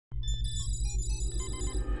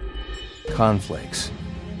conflicts,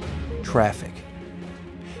 traffic,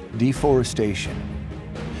 deforestation,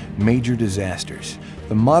 major disasters.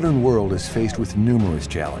 The modern world is faced with numerous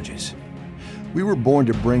challenges. We were born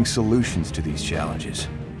to bring solutions to these challenges,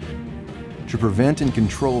 to prevent and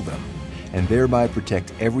control them, and thereby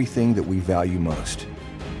protect everything that we value most.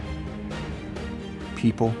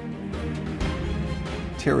 People,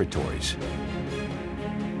 territories,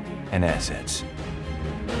 and assets.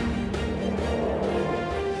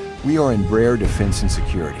 We are Embraer Defense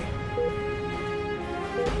Security.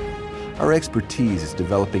 Our expertise is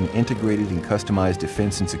developing integrated and customized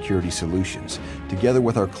defense and security solutions together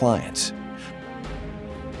with our clients.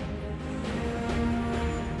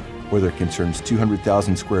 Whether it concerns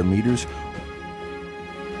 200,000 square meters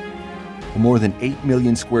or more than 8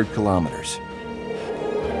 million square kilometers,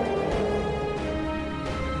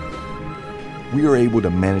 we are able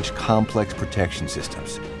to manage complex protection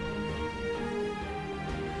systems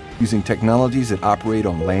using technologies that operate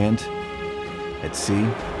on land, at sea,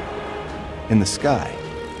 in the sky,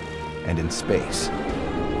 and in space,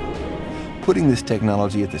 putting this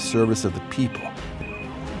technology at the service of the people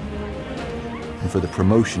and for the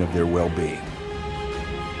promotion of their well-being.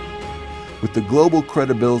 With the global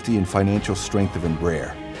credibility and financial strength of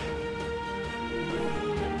Embraer,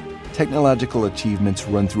 technological achievements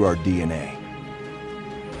run through our DNA,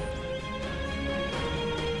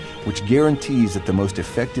 which guarantees that the most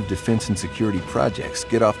effective defense and security projects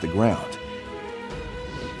get off the ground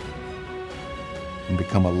and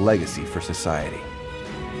become a legacy for society.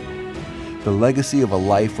 The legacy of a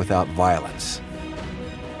life without violence,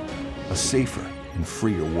 a safer and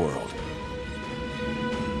freer world,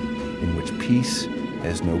 in which peace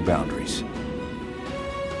has no boundaries.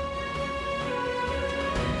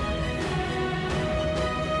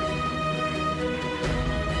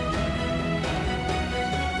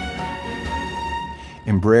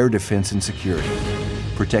 Embraer Defense and Security,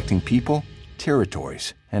 protecting people,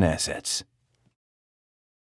 territories, and assets.